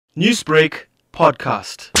Newsbreak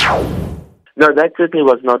podcast. No, that certainly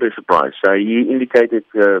was not a surprise. He indicated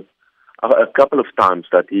a couple of times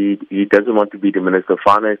that he doesn't want to be the Minister of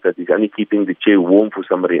Finance, that he's only keeping the chair warm for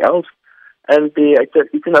somebody else. And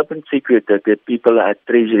it's an open secret that the people at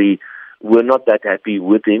Treasury were not that happy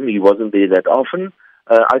with him. He wasn't there that often.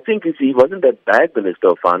 I think he wasn't that bad Minister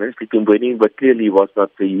of Finance, Tito Mboweni, but clearly he was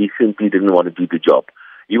not. He simply didn't want to do the job.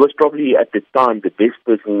 He was probably at the time the best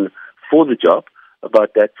person for the job,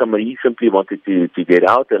 but that somebody he simply wanted to get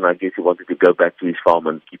out, and I guess he wanted to go back to his farm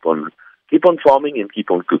and keep on farming and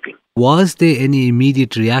keep on cooking. Was there any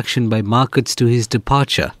immediate reaction by markets to his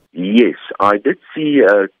departure? Yes, I did see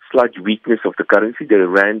a slight weakness of the currency. The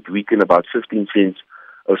rand weakened about 15 cents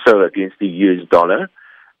or so against the US dollar.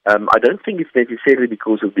 I don't think it's necessarily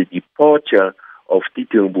because of the departure of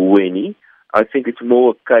Tito Mboweni. I think it's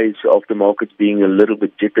more a case of the markets being a little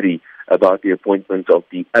bit jittery about the appointment of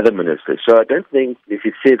the other ministers. So I don't think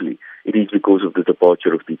necessarily it is because of the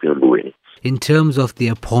departure of Tito Mboweni. In terms of the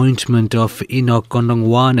appointment of Enoch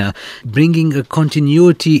Godongwana, bringing a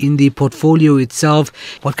continuity in the portfolio itself,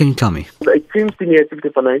 what can you tell me? It seems to me as if the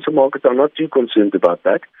financial markets are not too concerned about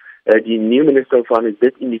that. The new Minister of Finance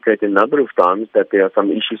did indicate a number of times that there are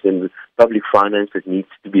some issues in public finance that needs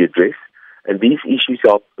to be addressed. And these issues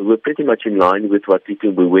were pretty much in line with what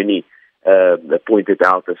Tito Mboweni pointed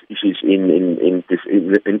out as issues on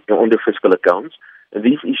the fiscal accounts. And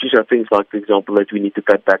these issues are things like, for example, that we need to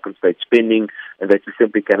cut back on state spending and that we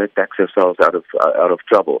simply cannot tax ourselves out of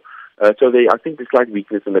trouble. I think the slight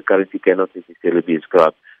weakness in the currency cannot necessarily be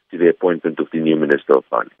ascribed to the appointment of the new Minister of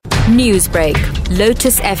Finance. Newsbreak,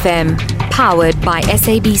 Lotus FM, powered by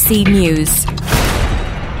SABC News.